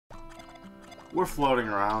We're floating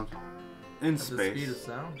around in At the space. speed of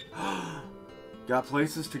sound. Got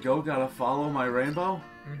places to go, gotta follow my rainbow?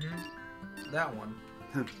 Mm-hmm. That one.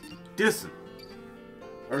 Distant.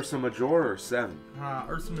 Ursa Major or 7?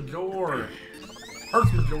 Ursa Major.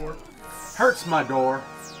 Ursa Major. Hurts my door.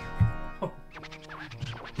 Oh.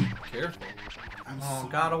 Careful. So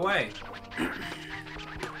Got away.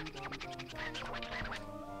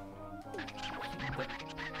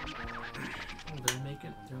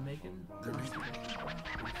 They're making.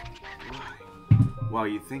 Well,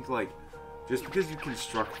 you think like, just because you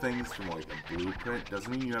construct things from like a blueprint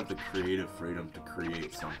doesn't mean you have the creative freedom to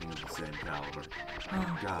create something of the same caliber.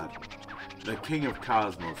 Oh God, the king of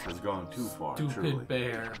cosmos has gone too far. Stupid truly.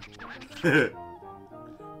 bear.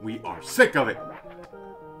 We are sick of it.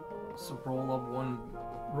 So roll up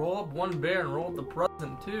one bear and roll up the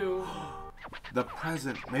present too. The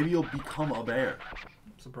present. Maybe you'll become a bear.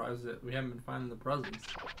 I'm surprised that we haven't been finding the presents.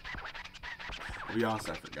 To be honest,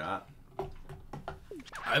 I forgot.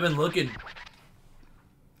 I've been looking.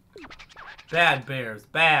 Bad bears,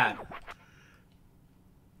 bad.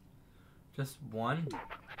 Just one?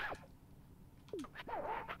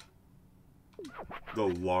 The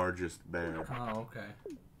largest bear. Oh, okay.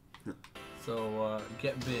 So,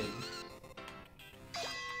 get big.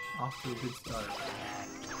 Off to a good start.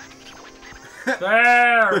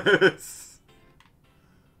 Bear!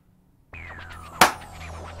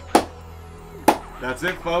 That's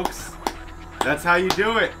it, folks. That's how you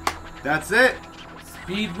do it. That's it.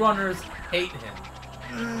 Speedrunners hate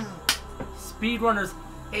him. Speedrunners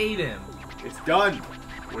hate him. It's done.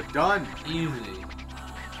 We're done. Easy.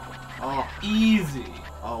 Oh. Easy.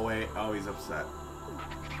 Oh, wait. Oh, he's upset.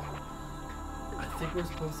 I think we're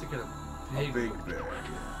supposed to get a big bear. What?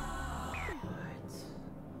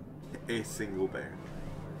 A single bear.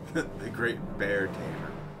 The great bear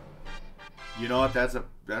tamer. You know what? That's a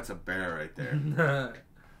bear right there.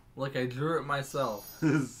 Look, I drew it myself.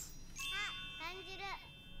 If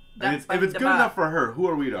it's good enough for her, who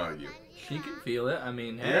are we to argue? She can feel it. I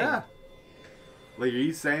mean, hey. Yeah. Like, are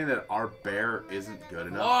you saying that our bear isn't good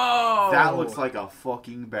enough? Whoa! That looks like a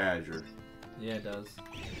fucking badger. Yeah, it does.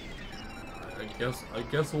 I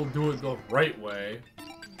guess we'll do it the right way.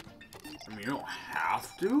 I mean, you don't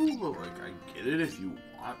have to, but like, I get it if you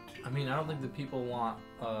want to. I mean, I don't think the people want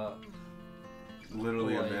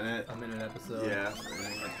literally like, a minute episode. Yeah.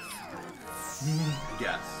 I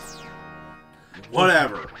guess.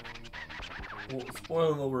 Whatever. Well,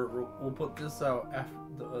 spoiler alert, we'll put this out after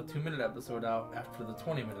the 2-minute episode out after the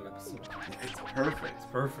 20-minute episode. It's perfect. It's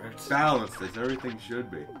perfect. Balanced as everything should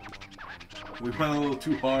be. We went a little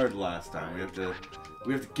too hard last time. We have to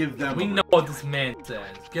give them. We know what this man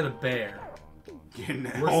says. Get a bear.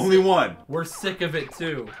 Only one. We're sick of it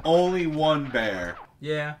too. Only one bear.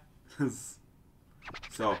 Yeah.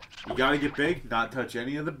 So you gotta get big, not touch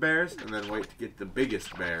any of the bears, and then wait to get the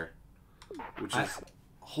biggest bear, which is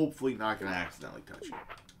hopefully not gonna accidentally touch you.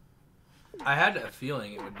 I had a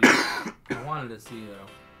feeling it would do that. I wanted to see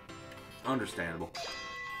though. Understandable.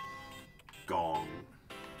 Gong.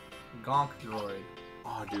 Gonk droid.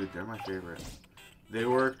 Oh, dude, they're my favorite. They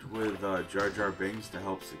worked with Jar Jar Binks to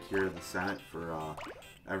help secure the Senate for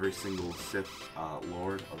every single Sith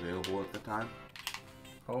Lord available at the time.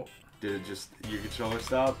 Oh. Did it just... your controller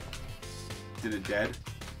stop? Did it dead?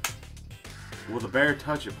 Will the bear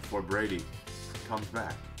touch it before Brady comes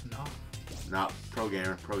back? No. Not pro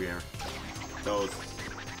gamer. Those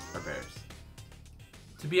are bears.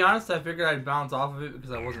 To be honest, I figured I'd bounce off of it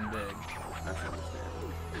because I wasn't big. That's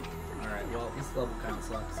understandable. Alright, well, this level kind of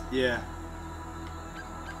sucks. Yeah.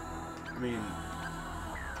 I mean...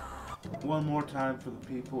 one more time for the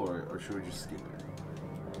people, or should we just skip it?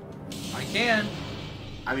 I can.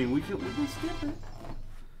 I mean, we can skip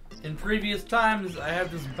it. In previous times, I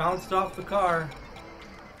have just bounced off the car.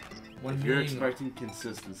 When if you're expecting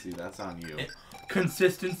consistency, that's on you.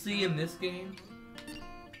 Consistency in this game?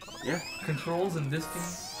 Yeah. Controls in this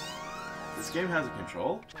game? This game has a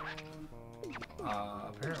control?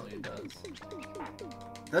 Apparently it does.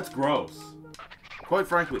 That's gross. Quite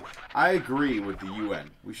frankly, I agree with the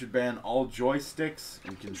UN. We should ban all joysticks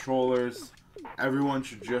and controllers. Everyone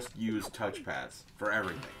should just use touchpads for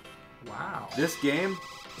everything. Wow. This game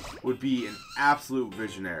would be an absolute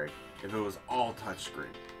visionary if it was all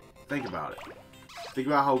touchscreen. Think about it. Think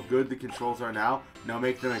about how good the controls are now. Now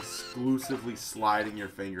make them exclusively sliding your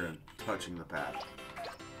finger and touching the pad.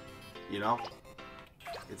 You know?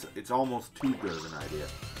 It's almost too good of an idea.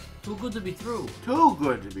 Too good to be true. Too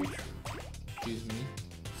good to be true. Excuse me.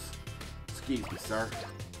 Excuse me, sir.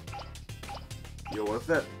 Yo, what if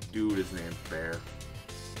that dude is named Bear?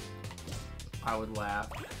 I would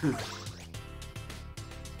laugh.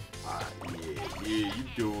 Yeah, you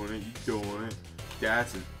doing it, you doing it.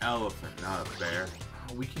 That's an elephant, not a bear.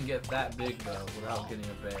 We can get that big though without getting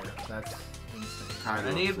a bear. That's insane. Kind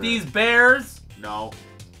of Any of upset. these bears? No,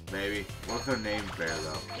 maybe. What if they're named Bear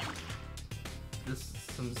though? Just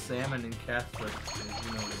some salmon and catfish.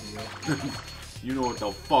 You know the deal. You know what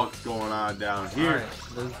the fuck's going on down here. Alright,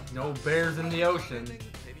 there's no bears in the ocean.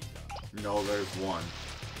 No, there's one.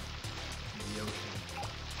 The ocean.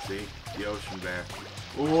 See? The ocean bear.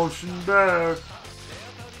 Ocean bear!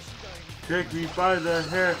 Take me by the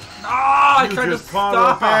hair. Ah! I You tried to just caught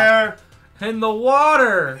stop a bear! in the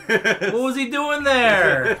water. What was he doing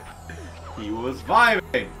there? He was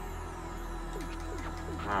vibing!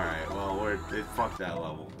 Alright, well, fuck that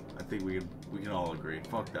level. I think we can all agree.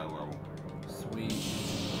 Fuck that level. Sweet.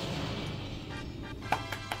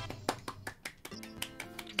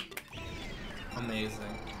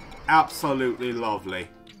 Amazing. Absolutely lovely.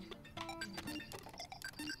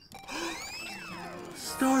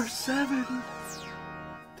 Star 7!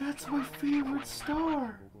 That's my favorite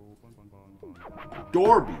star!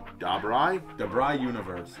 Dorby. Dobry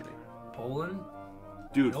University. Poland?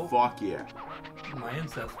 Dude, Nope. fuck yeah. My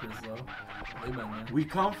ancestors, though. They've been there. We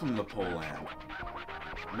come from the Poland.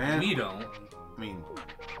 Man, We don't. I mean,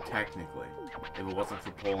 technically, if it wasn't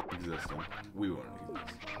for Poland existing, we wouldn't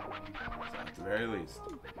exist. So at the very least,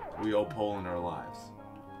 we owe Poland our lives.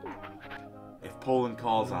 If Poland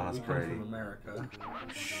calls on us, We come Brady, from America.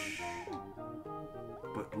 shh.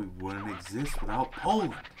 But we wouldn't exist without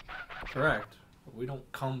Poland. Correct. But we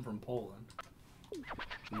don't come from Poland.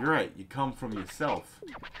 You're right. You come from yourself.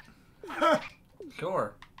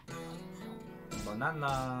 Sure.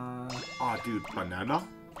 Banana. Aw, dude, banana?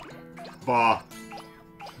 Bah.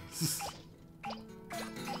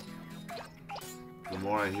 The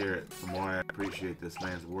more I hear it, the more I appreciate this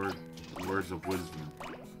man's words of wisdom.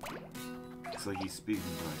 It's like he's speaking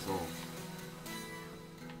to my soul.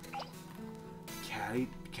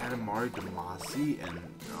 Katamari Damacy and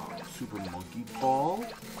Super Monkey Ball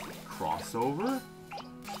crossover?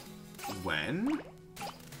 When?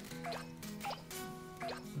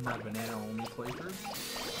 Not banana only flavors.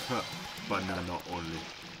 Huh, banana only.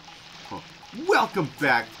 Huh. Welcome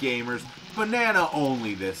back, gamers. Banana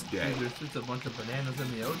only this day. Dude, there's just a bunch of bananas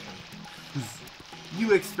in the ocean.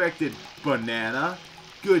 You expected banana?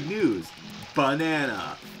 Good news.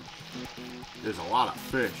 Banana. There's a lot of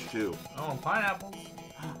fish, too. Oh, and pineapples.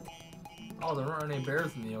 Oh, there weren't any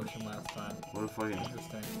bears in the ocean last time. What a fucking...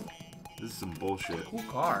 Interesting. This is some bullshit. Cool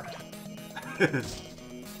car.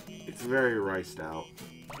 It's very riced out.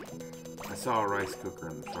 I saw a rice cooker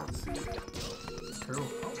in the front seat. True.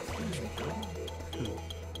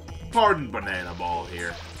 Pardon banana ball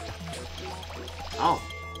here. Oh.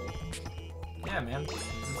 Yeah, man. There's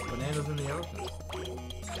just bananas in the ocean.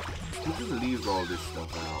 Who just leaves all this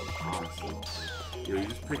stuff out, honestly? Yo, you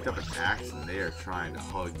just picked up an axe and they are trying to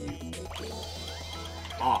hug you.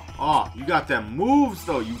 Oh, you got them moves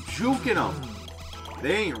though. You juking them.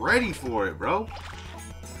 They ain't ready for it, bro.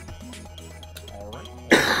 Alright.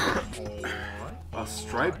 Alright. A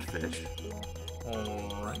striped fish.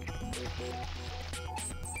 Alright.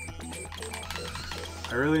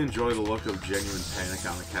 I really enjoy the look of genuine panic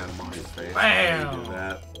on the Katamari's face. Bam! When you do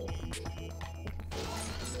that.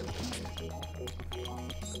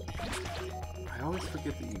 I always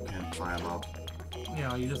forget that you can climb up You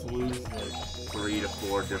know, you just lose the... 3 to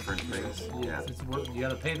 4 different things. Yeah. It's worth, you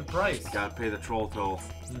gotta pay the price. Gotta pay the troll toll.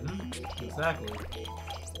 Exactly.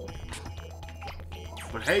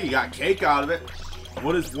 But hey, you got cake out of it.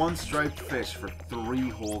 What is one striped fish for 3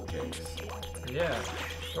 whole cakes? Yeah,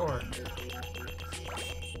 sure.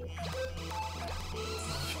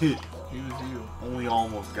 Excuse you. Only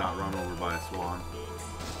almost got run over by a swan.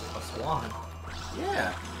 A swan.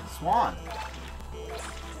 Yeah, swan.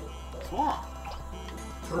 Swan.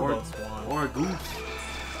 Turbo swan. Or a goose.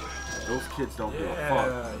 Those kids don't give a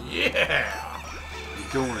fuck. Yeah.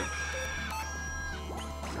 You're doing it.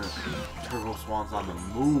 Turbo Swan's on the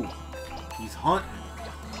move. He's hunting.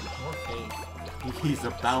 More cake. He's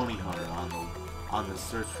a bounty hunter on the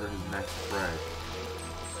search for his next prey.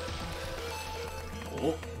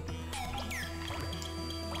 Oh.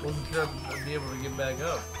 Wasn't sure if I'd be able to get back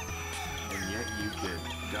up. And yet you did.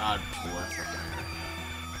 God bless America.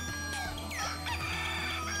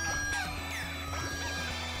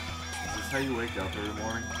 Is this how you wake up every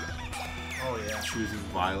morning? Oh yeah. Choosing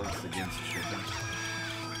violence against chicken?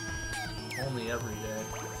 Only every day.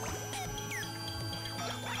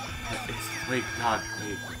 It's wake God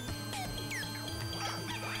wake.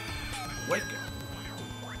 Wake up.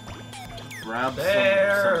 Grab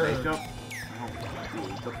Bear. some makeup. Oh,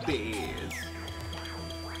 the bears.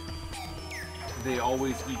 They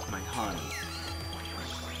always eat my honey.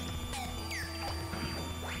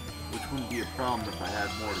 Which wouldn't be a problem if I had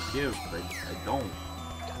more to give, but I don't.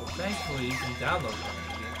 Well, thankfully you can download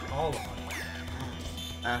honey to get all the honey.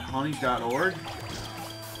 At honey.org?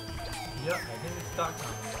 Yep, I think it's .com.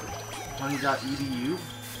 Honey.edu?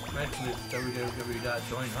 Actually, it's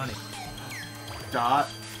www.joinhoney.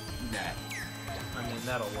 .net. I mean,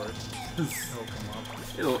 that'll work. It'll come up.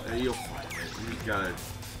 You'll find it.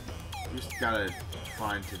 You just gotta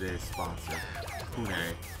find today's sponsor.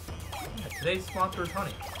 Hune. Yeah, today's sponsor is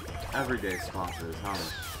honey. Everyday's sponsor is honey.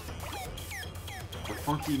 The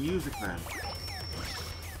funky music man.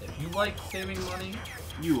 If you like saving money,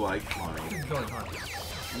 You like money. you can join honey.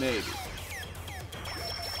 Maybe.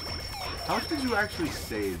 How much did you actually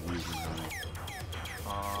save using honey?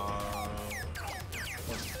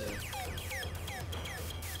 Let's see.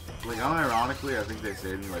 Like, unironically, I think they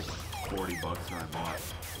saved me like $40 when I bought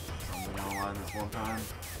something online this one time.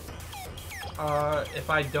 If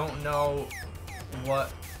I don't know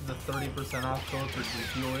what the 30% off code for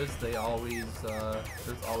G-Fuel is, they always,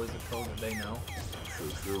 there's always a code that they know.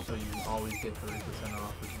 True. So you can always get 30%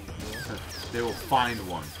 off for G-Fuel. They will find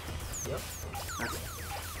one. Yep.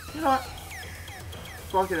 You know what?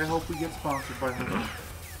 Fuck it, I hope we get sponsored by honey.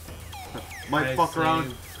 Might fuck around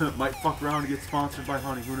and get sponsored by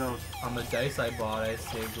honey, who knows? On the dice I bought, I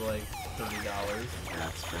saved like $30.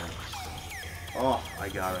 That's fair. Oh, I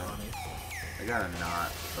got a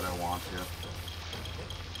knot, but I want to.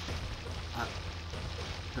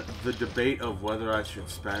 The debate of whether I should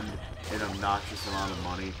spend an obnoxious amount of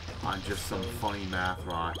money on just some funny math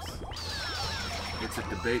rocks. It's a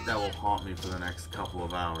debate that will haunt me for the next couple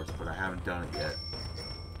of hours, but I haven't done it yet.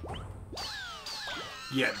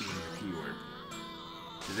 Yet being the keyword.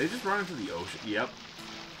 Did they just run into the ocean? Yep.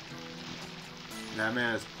 That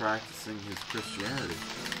man is practicing his Christianity.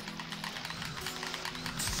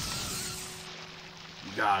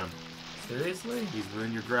 You got him. Seriously? He's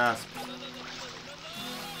within your grasp.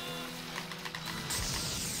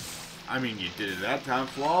 I mean, you did it that time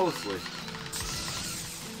flawlessly.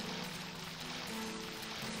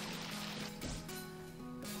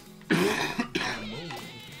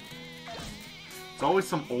 It's always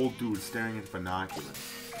some old dude staring at binoculars.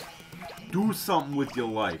 Do something with your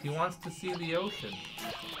life. He wants to see the ocean.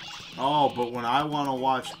 Oh, but when I want to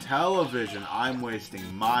watch television, I'm wasting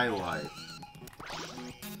my life.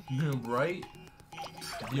 Right?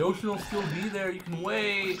 The ocean will still be there. You can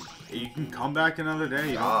wait. You can come back another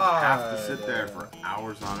day. You don't have to sit there for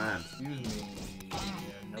hours on end. Excuse me. Yeah,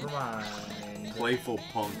 never mind. Playful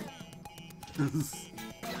punk.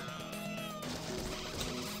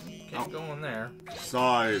 Can't go in there.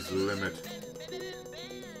 Size limit.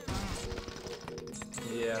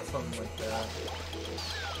 Yeah, something like that.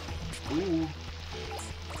 Ooh.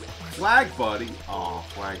 Flag buddy. Aw,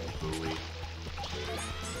 flag buoy.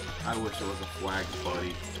 I wish it was a flag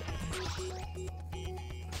buddy.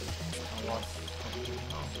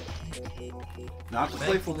 Not the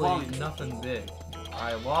playful punk. Nothing big.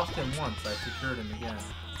 I lost him once. I secured him again.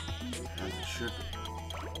 As it should be.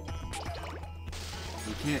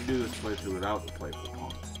 You can't do this playthrough without the playful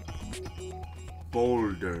punk.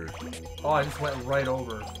 Boulder. Oh, I just went right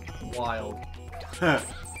over. Wild. How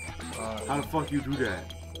the fuck you do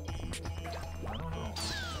that? I don't know.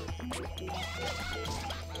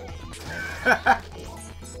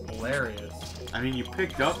 Hilarious. I mean, you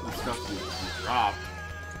picked up the stuff you dropped.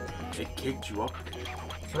 It kicked you up.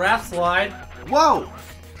 Giraffe slide. Whoa!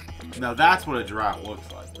 Now that's what a giraffe looks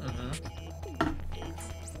like. Mm-hmm.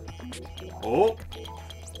 Oh!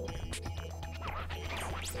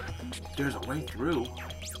 There's a way through. You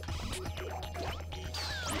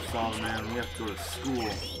saw, man, we have to go to school.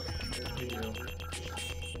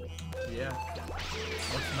 Yeah.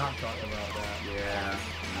 Let's not talk about that. Yeah.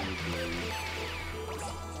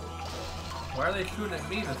 Why are they shooting at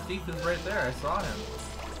me? The thief is right there. I saw him.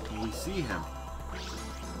 We see him.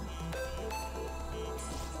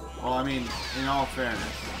 Well, I mean, in all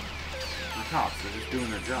fairness, the cops are just doing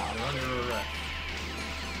their job. They're under arrest.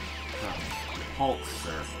 Halt,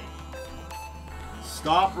 sir.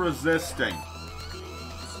 Stop resisting.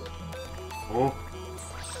 Oh.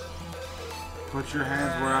 Put your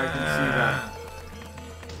hands where I can see them.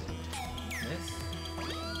 Miss?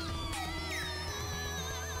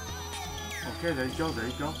 Okay, there you go, there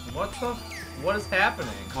you go. What is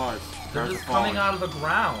happening? Cars. They're Cars just are falling. coming out of the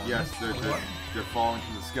ground. Yes, they're falling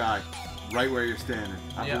from the sky. Right where you're standing.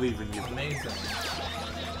 I believe in you. Amazing.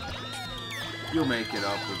 You'll make it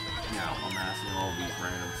up with, you know, amassing all these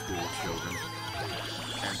random school children.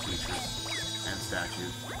 And teachers. And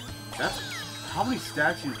statues. How many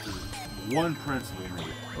statues does One principal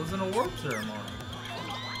maybe. It was an award ceremony.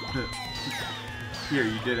 Here,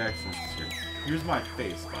 you did excellent this year. Here's my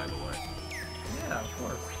face, by the way. Yeah, of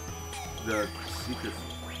course. The secret.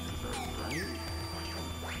 Right?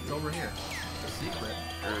 It's over here. The secret.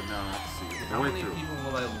 Or no, not the secret. How many people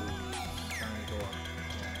will I lose? Trying to go up.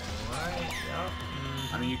 Right. Yep.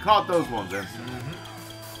 I mean, you caught those ones instantly.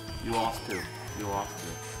 Mm-hmm. You lost two. You lost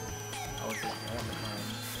I was just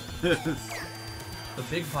two. the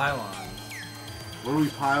big pylons. What are we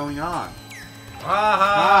piling on? Ha Ha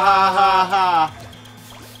ha ha ha!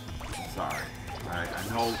 Sorry. Alright,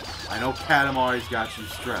 I know Katamari's got you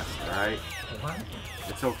stressed, alright? What?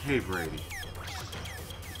 It's okay, Brady.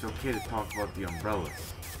 It's okay to talk about the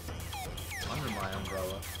umbrellas. Under my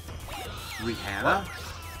umbrella. Rihanna?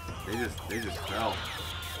 They just fell.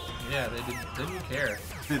 Yeah, they didn't care.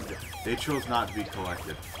 They chose not to be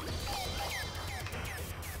collected.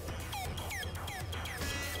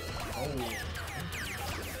 Oh.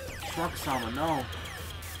 Truck Sama, no.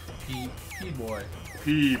 P-boy.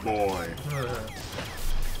 P-boy.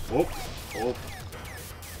 Oh, oh.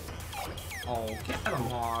 Oh,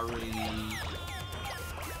 Katamari.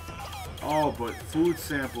 Oh, but food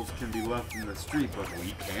samples can be left in the street, but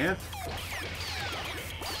we can't?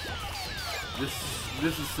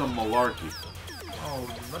 This is some malarkey. Oh,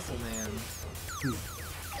 WrestleMan.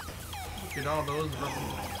 Look at all those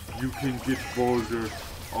WrestleMan. You can get Bowser.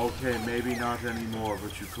 Okay, maybe not anymore,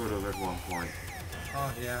 but you could have at one point.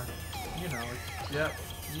 Oh, yeah. You know. Yep.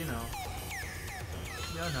 You know.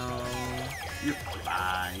 You know. You're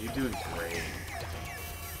fine. You're doing great.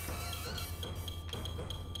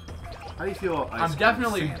 How do you feel? I'm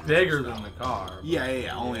definitely bigger than the car.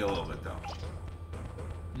 Yeah. Only a little bit, though.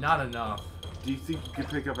 Not enough. Do you think you could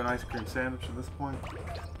pick up an ice cream sandwich at this point?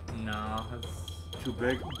 No, that's Too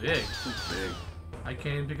big? big. Too big. I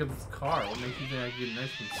can't even pick up this car. What makes you think I can get an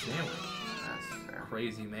ice cream sandwich? That's fair.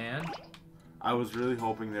 Crazy man. I was really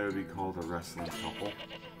hoping they would be called a wrestling couple.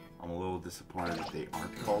 I'm a little disappointed that they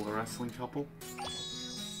aren't called a wrestling couple.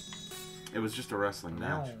 It was just a wrestling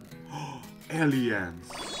match. No.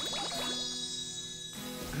 Aliens!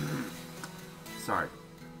 Sorry.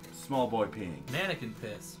 Small boy peeing. Mannequin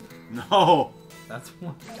piss. No! That's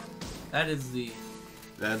what. That is the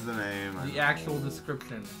That's the name. the actual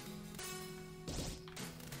description.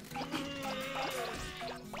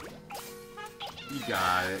 You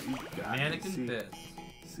got it. You got Mannequin it. See,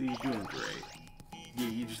 piss. see, you're doing great.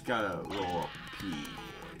 You just gotta roll up pee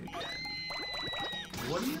again.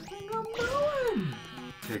 What do you think I'm doing?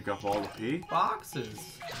 Pick up all the pee?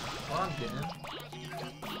 Boxes. Oh, I'm kidding.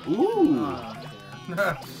 Ooh! Oh,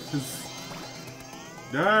 I'm kidding.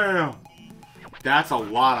 Damn! That's a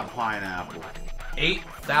lot of pineapple.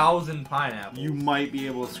 8,000 pineapples. You might be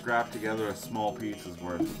able to scrap together a small pizza's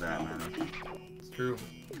worth of that, man. It's true.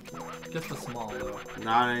 Just a small though.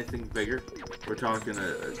 Not anything bigger. We're talking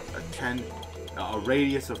a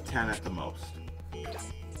radius of 10 at the most.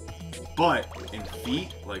 But in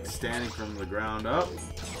feet, like standing from the ground up,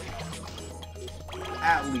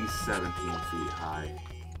 at least 17 feet high.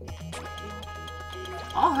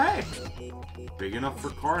 Oh hey! Big enough for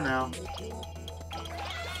car now.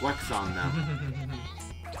 Flex on them.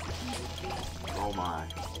 Oh my.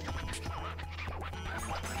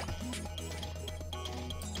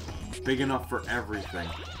 Big enough for everything.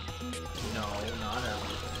 No, not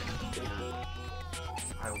everything.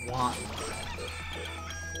 I want.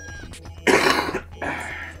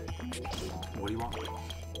 What do you want?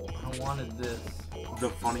 I wanted this. The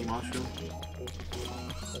funny mushroom?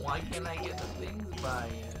 Why can't I get the things by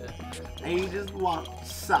it? And you just want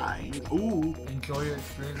sign. Ooh. Enjoy your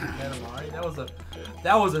experience with Katamari.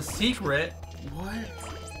 That was a secret. What?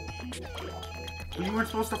 Well, you weren't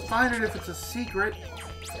supposed to find it if it's a secret.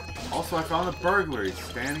 Also, I found the burglary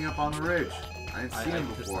standing up on the ridge. I didn't see him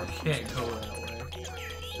before. I can't go that way.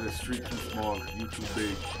 The street too small, you too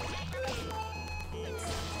big.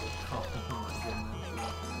 Oh my goodness.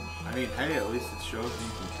 I mean, hey, at least it shows you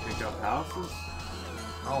can pick up houses.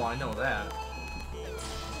 Oh, I know that.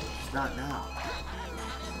 Just not now.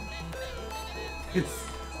 It's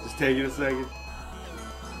just taking a second.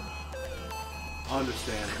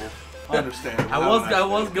 Understandable. Understandable. I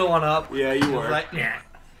was going up. Yeah, you were. Like, nah.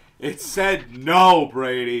 It said no,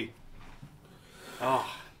 Brady.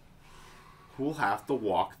 Oh. We'll have to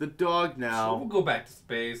walk the dog now. So we'll go back to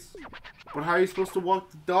space. But how are you supposed to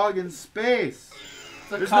walk the dog in space?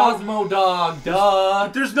 It's a Cosmo dog, duh.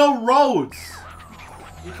 There's no roads.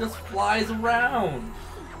 It just flies around.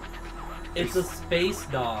 It's a space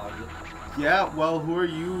dog. Yeah, well, who are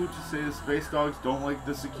you to say the space dogs don't like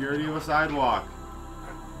the security of a sidewalk?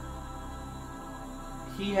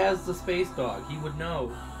 He has the space dog. He would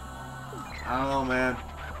know. I don't know, man.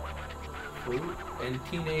 Fruit and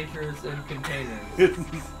teenagers in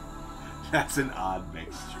containers. That's an odd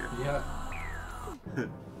mixture. Yeah.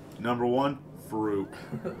 Number 1, fruit.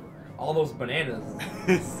 All those bananas.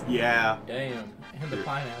 Yeah. Damn. And the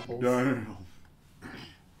pineapples. Damn.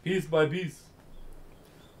 Piece by piece.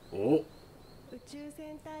 Oh.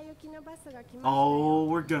 Oh,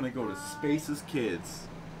 we're gonna go to space as kids.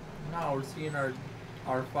 No, we're seeing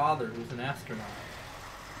our father, who's an astronaut.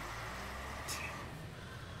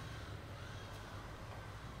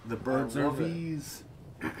 The birds are these.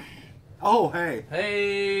 Oh, hey.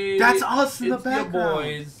 Hey! That's us in the it's background.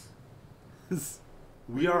 Your boys.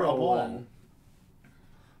 We are a ball. Rolling.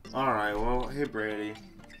 Alright, well, hey, Brady.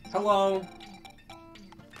 Hello.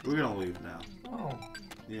 We're gonna leave now. Oh,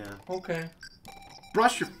 Yeah. okay.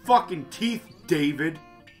 Brush your fucking teeth, David.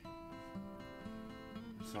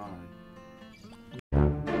 Sorry.